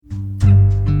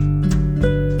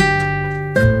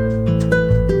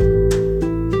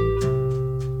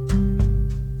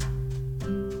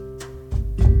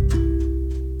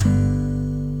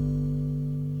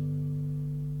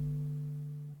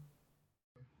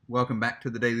Welcome back to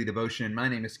the Daily Devotion. My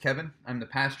name is Kevin. I'm the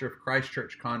pastor of Christ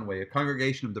Church Conway, a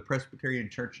congregation of the Presbyterian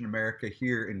Church in America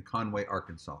here in Conway,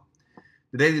 Arkansas.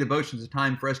 The Daily Devotion is a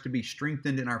time for us to be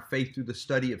strengthened in our faith through the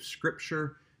study of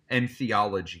Scripture and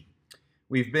theology.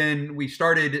 We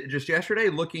started just yesterday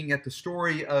looking at the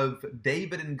story of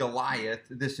David and Goliath,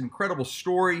 this incredible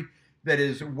story that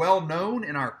is well known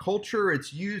in our culture.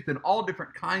 It's used in all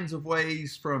different kinds of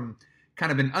ways, from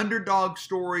kind of an underdog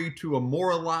story to a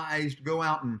moralized, go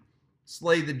out and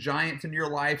slay the giants in your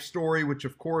life story, which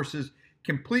of course is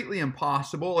completely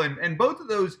impossible. And both of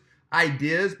those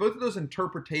ideas, both of those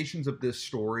interpretations of this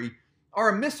story are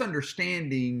a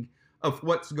misunderstanding of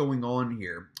what's going on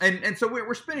here. And so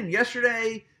we're spending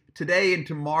yesterday, today, and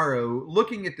tomorrow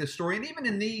looking at this story. And even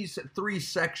in these three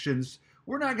sections,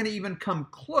 we're not going to even come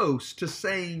close to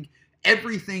saying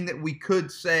everything that we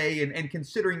could say and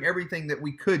considering everything that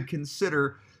we could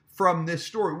consider from this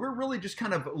story. We're really just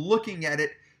kind of looking at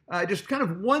it, just kind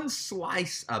of one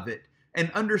slice of it,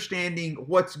 and understanding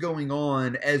what's going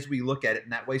on as we look at it in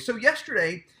that way. So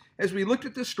yesterday, as we looked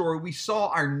at this story, we saw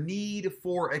our need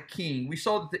for a king. We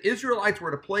saw that the Israelites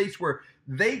were at a place where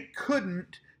they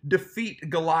couldn't defeat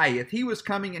Goliath. He was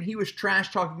coming and he was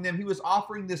trash-talking them. He was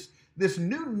offering this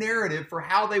new narrative for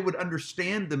how they would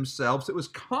understand themselves. It was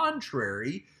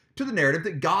contrary to the narrative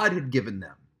that God had given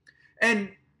them. And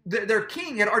their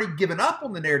king had already given up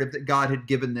on the narrative that God had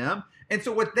given them. And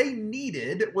so what they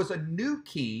needed was a new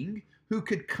king who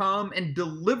could come and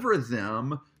deliver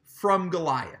them from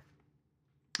Goliath.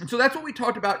 And so that's what we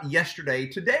talked about yesterday.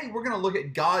 Today, we're going to look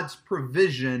at God's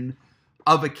provision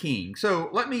of a king. So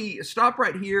let me stop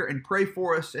right here and pray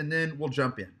for us, and then we'll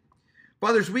jump in.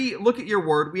 Father, as we look at your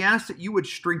word, we ask that you would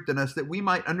strengthen us, that we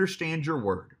might understand your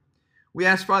word. We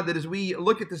ask, Father, that as we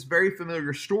look at this very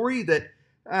familiar story that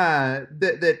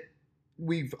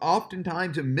we've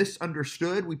oftentimes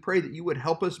misunderstood, we pray that you would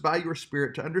help us by your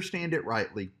Spirit to understand it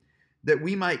rightly, that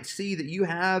we might see that you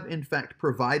have, in fact,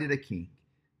 provided a king,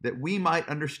 that we might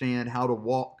understand how to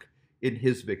walk in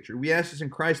his victory. We ask this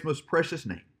in Christ's most precious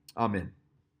name. Amen.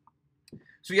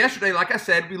 So yesterday, like I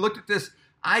said, we looked at this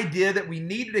idea that we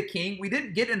needed a king. We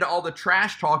didn't get into all the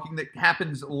trash talking that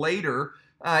happens later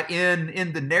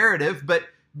in the narrative, but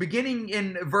beginning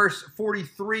in verse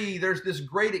 43, there's this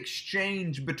great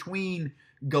exchange between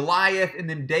Goliath, and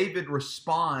then David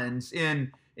responds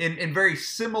in very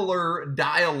similar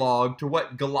dialogue to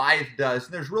what Goliath does.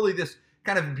 And there's really this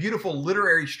kind of beautiful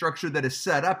literary structure that is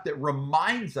set up that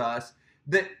reminds us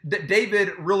that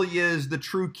David really is the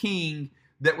true king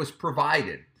that was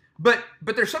provided. But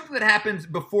there's something that happens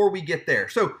before we get there.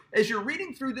 So as you're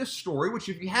reading through this story, which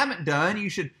if you haven't done, you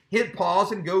should hit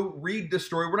pause and go read the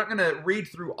story. We're not going to read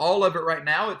through all of it right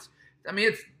now. It's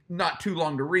not too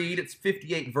long to read. It's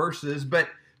 58 verses, but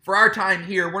for our time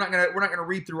here, we're not going to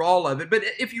read through all of it. But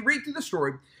if you read through the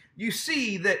story, you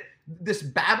see that this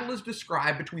battle is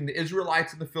described between the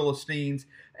Israelites and the Philistines,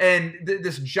 and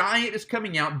this giant is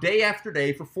coming out day after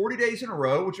day for 40 days in a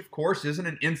row, which of course isn't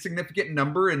an insignificant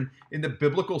number in the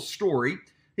biblical story.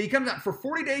 He comes out for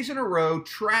 40 days in a row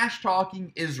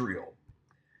trash-talking Israel,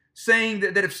 saying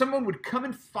that if someone would come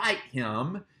and fight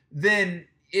him, then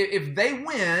if they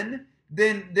win,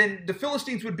 then the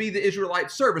Philistines would be the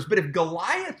Israelite servants. But if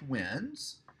Goliath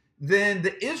wins, then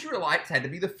the Israelites had to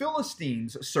be the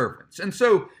Philistines' servants. And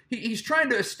so he's trying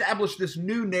to establish this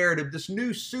new narrative, this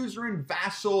new suzerain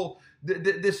vassal,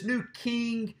 this new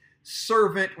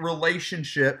king-servant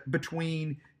relationship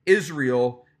between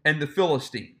Israel and the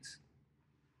Philistines.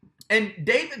 And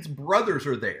David's brothers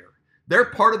are there. They're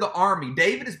part of the army.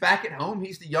 David is back at home.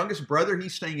 He's the youngest brother.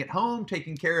 He's staying at home,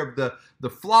 taking care of the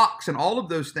flocks and all of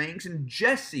those things. And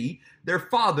Jesse, their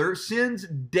father, sends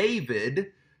David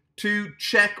to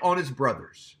check on his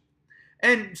brothers.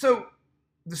 And so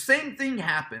the same thing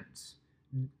happens.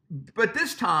 But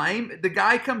this time, the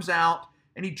guy comes out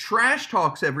and he trash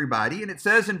talks everybody. And it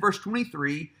says in verse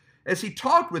 23, as he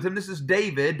talked with him, this is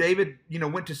David. David,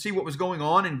 went to see what was going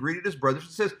on and greeted his brothers.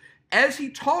 It says, as he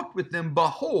talked with them,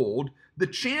 behold, the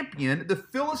champion, the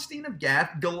Philistine of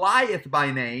Gath, Goliath by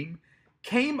name,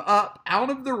 came up out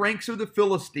of the ranks of the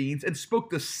Philistines and spoke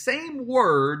the same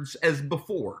words as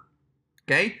before.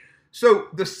 Okay? So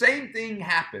the same thing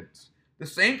happens. The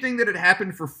same thing that had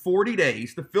happened for 40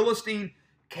 days. The Philistine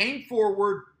came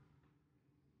forward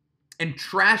and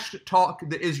trash-talked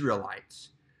the Israelites.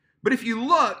 But if you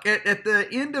look at the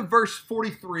end of verse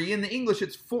 43, in the English,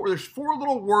 there's four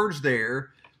little words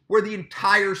there where the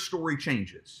entire story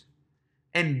changes.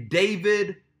 And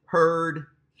David heard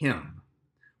him.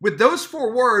 With those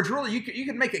four words, really, you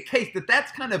can make a case that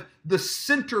that's kind of the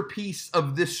centerpiece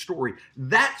of this story.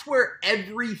 That's where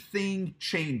everything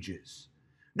changes.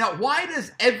 Now, why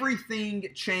does everything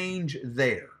change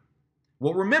there?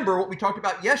 Well, remember what we talked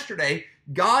about yesterday.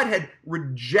 God had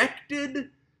rejected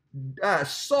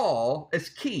Saul as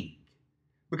king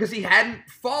because he hadn't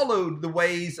followed the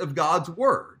ways of God's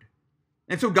word.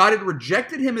 And so God had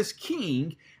rejected him as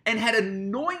king and had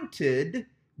anointed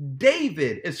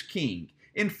David as king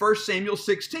in 1 Samuel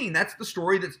 16. That's the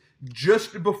story that's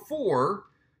just before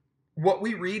what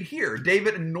we read here.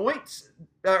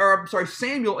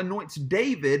 Samuel anoints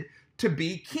David to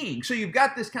be king. So you've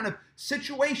got this kind of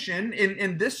situation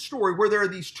in this story where there are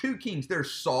these two kings.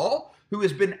 There's Saul, who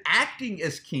has been acting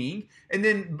as king,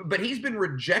 but he's been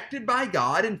rejected by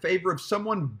God in favor of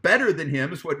someone better than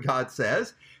him, is what God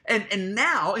says. And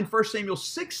now in 1 Samuel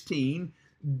 16,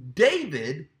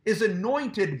 David is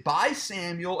anointed by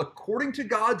Samuel according to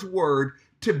God's word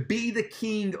to be the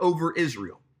king over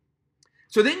Israel.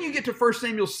 So then you get to 1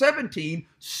 Samuel 17,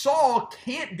 Saul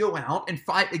can't go out and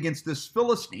fight against this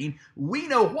Philistine. We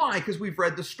know why, because we've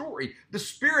read the story. The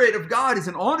Spirit of God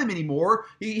isn't on him anymore.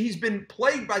 He's been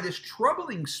plagued by this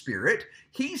troubling spirit.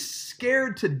 He's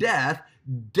scared to death.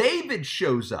 David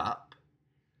shows up,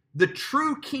 the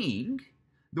true king,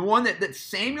 the one that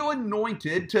Samuel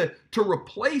anointed to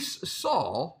replace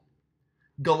Saul.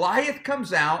 Goliath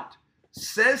comes out,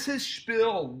 says his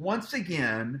spiel once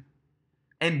again,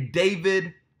 and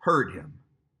David heard him.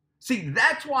 See,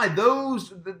 that's why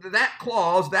that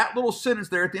clause, that little sentence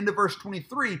there at the end of verse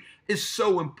 23 is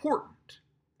so important.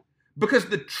 Because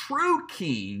the true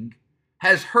king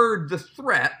has heard the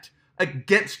threat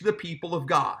against the people of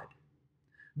God.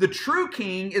 The true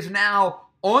king is now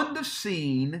on the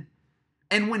scene,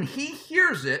 and when he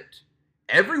hears it,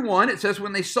 everyone, it says,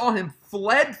 when they saw him,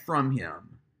 fled from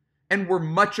him and were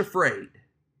much afraid.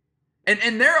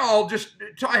 And they're all just,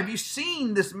 have you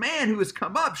seen this man who has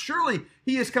come up? Surely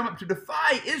he has come up to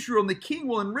defy Israel, and the king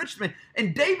will enrich them.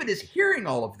 And David is hearing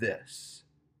all of this.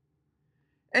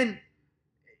 And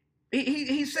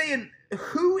he's saying,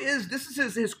 this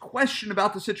is his question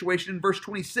about the situation in verse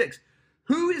 26.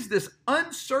 Who is this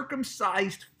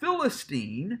uncircumcised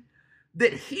Philistine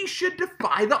that he should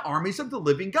defy the armies of the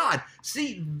living God?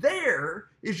 See, there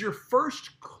is your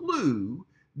first clue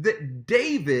that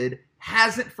David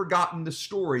hasn't forgotten the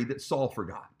story that Saul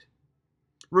forgot.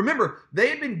 Remember, they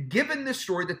had been given this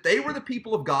story that they were the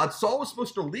people of God. Saul was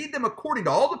supposed to lead them according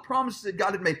to all the promises that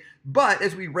God had made. But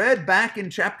as we read back in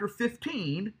chapter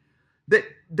 15,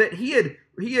 that he had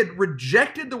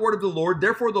rejected the word of the Lord.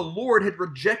 Therefore, the Lord had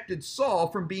rejected Saul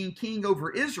from being king over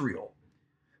Israel.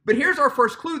 But here's our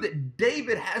first clue that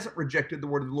David hasn't rejected the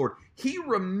word of the Lord. He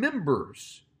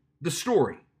remembers the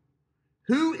story.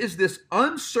 Who is this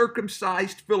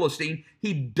uncircumcised Philistine?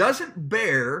 He doesn't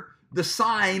bear the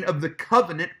sign of the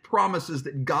covenant promises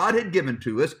that God had given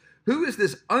to us. Who is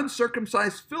this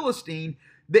uncircumcised Philistine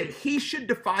that he should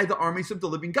defy the armies of the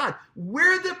living God?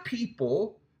 We're the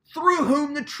people through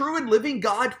whom the true and living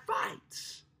God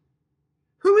fights.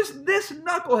 Who is this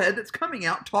knucklehead that's coming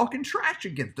out talking trash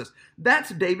against us?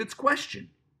 That's David's question.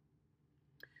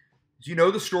 As you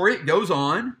know the story, it goes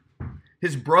on.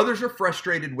 His brothers are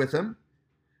frustrated with him.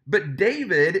 But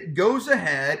David goes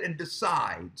ahead and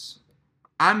decides,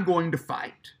 I'm going to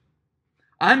fight.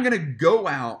 I'm going to go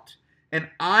out and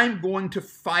I'm going to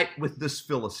fight with this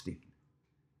Philistine.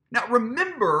 Now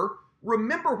remember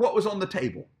what was on the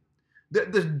table.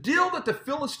 The deal that the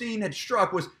Philistine had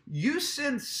struck was you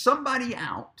send somebody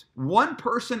out, one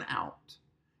person out.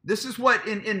 This is what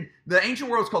in the ancient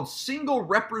world is called single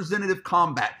representative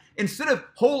combat. Instead of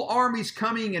whole armies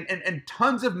coming and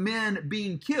tons of men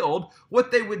being killed,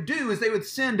 what they would do is they would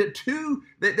send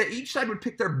that each side would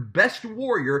pick their best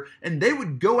warrior and they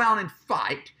would go out and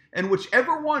fight. And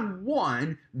whichever one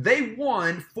won, they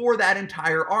won for that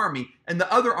entire army. And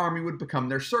the other army would become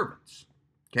their servants.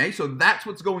 Okay, so that's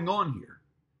what's going on here.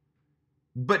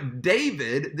 But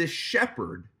David, this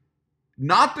shepherd,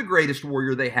 not the greatest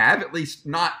warrior they have, at least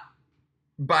not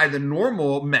by the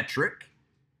normal metric,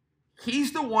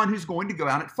 he's the one who's going to go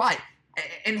out and fight.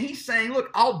 And he's saying, look,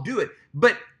 I'll do it.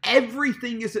 But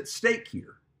everything is at stake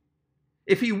here.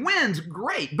 If he wins,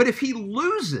 great. But if he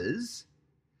loses,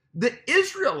 the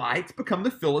Israelites become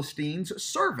the Philistines'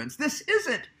 servants. This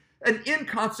isn't an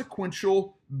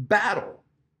inconsequential battle.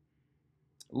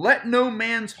 Let no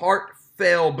man's heart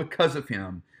fail because of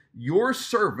him. Your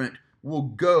servant will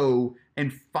go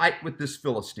and fight with this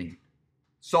Philistine.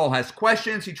 Saul has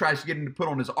questions. He tries to get him to put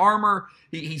on his armor.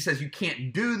 He says, you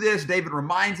can't do this. David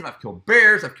reminds him, I've killed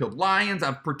bears, I've killed lions,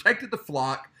 I've protected the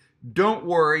flock. Don't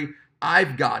worry,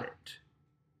 I've got it.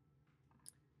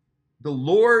 The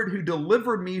Lord who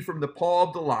delivered me from the paw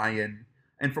of the lion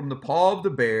and from the paw of the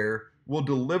bear will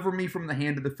deliver me from the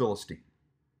hand of the Philistine.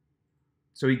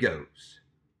 So he goes.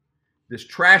 This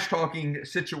trash-talking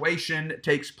situation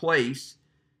takes place.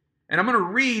 And I'm going to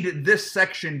read this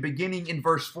section beginning in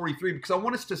verse 43 because I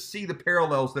want us to see the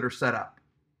parallels that are set up.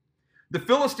 The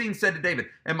Philistine said to David,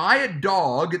 "Am I a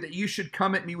dog that you should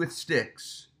come at me with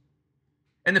sticks?"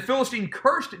 And the Philistine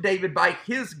cursed David by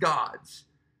his gods.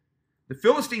 The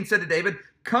Philistine said to David,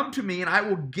 "Come to me, and I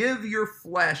will give your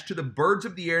flesh to the birds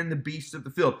of the air and the beasts of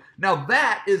the field." Now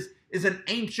that is an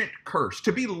ancient curse.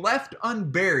 To be left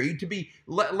unburied, to be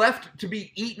left to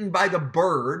be eaten by the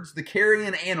birds, the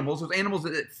carrion animals, those animals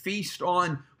that feast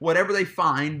on whatever they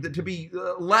find, that to be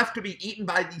left to be eaten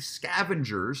by these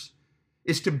scavengers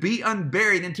is to be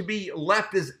unburied and to be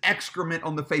left as excrement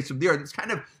on the face of the earth. It's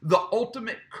kind of the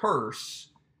ultimate curse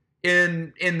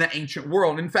in the ancient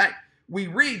world. In fact, we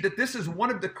read that this is one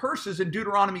of the curses in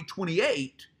Deuteronomy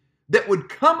 28 that would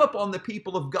come upon the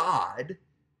people of God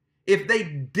if they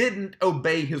didn't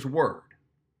obey his word.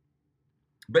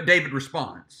 But David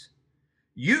responds,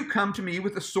 "You come to me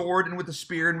with a sword and with a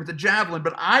spear and with a javelin,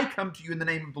 but I come to you in the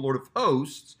name of the Lord of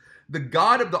hosts, the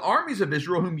God of the armies of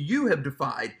Israel, whom you have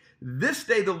defied. This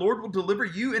day the Lord will deliver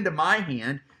you into my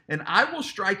hand, and I will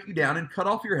strike you down and cut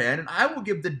off your head, and I will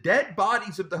give the dead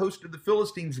bodies of the host of the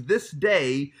Philistines this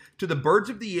day to the birds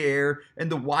of the air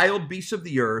and the wild beasts of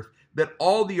the earth, that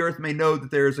all the earth may know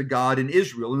that there is a God in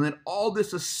Israel, and that all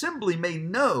this assembly may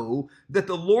know that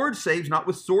the Lord saves not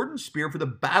with sword and spear, for the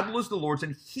battle is the Lord's,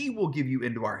 and he will give you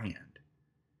into our hand."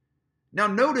 Now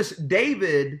notice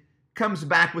David comes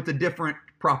back with a different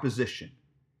proposition.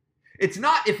 It's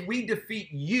not, if we defeat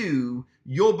you,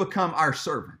 you'll become our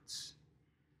servants.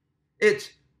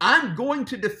 It's, I'm going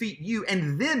to defeat you,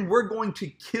 and then we're going to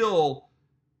kill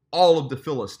all of the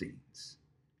Philistines.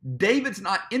 David's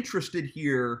not interested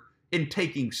here in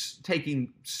taking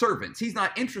servants. He's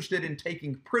not interested in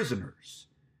taking prisoners.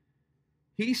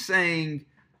 He's saying,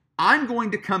 I'm going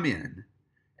to come in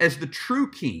as the true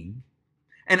king,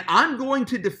 and I'm going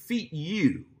to defeat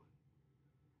you.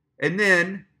 And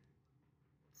then,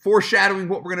 foreshadowing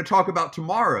what we're going to talk about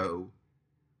tomorrow,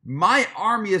 my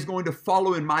army is going to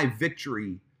follow in my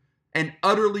victory and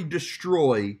utterly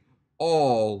destroy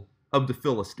all of the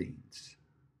Philistines.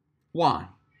 Why?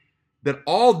 That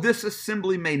all this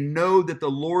assembly may know that the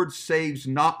Lord saves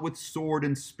not with sword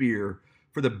and spear,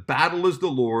 for the battle is the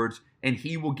Lord's, and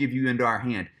he will give you into our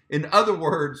hand. In other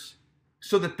words,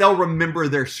 so that they'll remember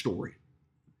their story,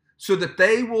 so that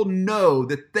they will know,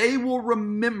 that they will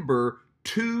remember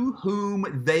to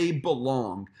whom they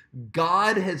belong.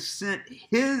 God has sent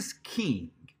his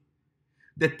king,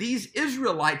 that these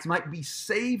Israelites might be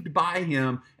saved by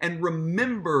him and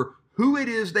remember who it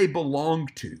is they belong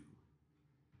to,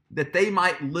 that they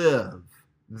might live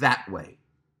that way.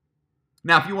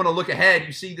 Now, if you want to look ahead,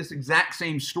 you see this exact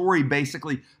same story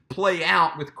basically play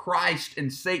out with Christ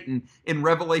and Satan in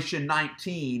Revelation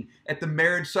 19 at the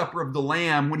marriage supper of the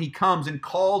Lamb, when he comes and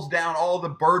calls down all the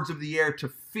birds of the air to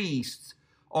feast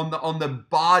on the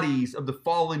bodies of the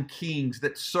fallen kings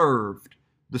that served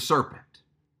the serpent.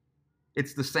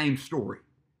 It's the same story.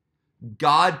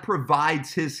 God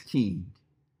provides his king,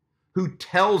 who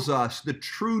tells us the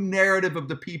true narrative of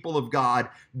the people of God,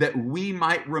 that we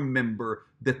might remember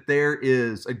that there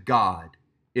is a God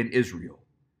in Israel.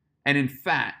 And in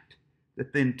fact,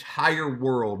 that the entire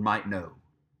world might know.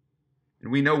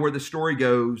 And we know where the story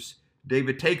goes.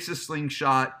 David takes a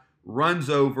slingshot, runs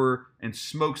over and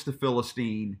smokes the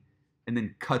Philistine, and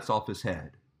then cuts off his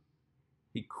head.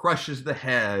 He crushes the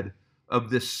head of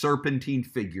this serpentine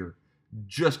figure,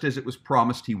 just as it was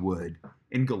promised he would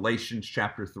in Galatians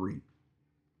chapter 3.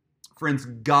 Friends,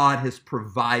 God has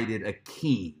provided a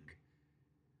king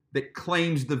that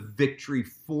claims the victory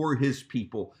for his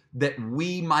people, that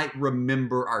we might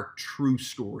remember our true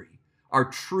story, our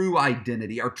true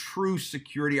identity, our true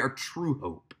security, our true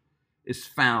hope is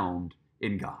found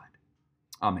in God.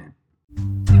 Amen.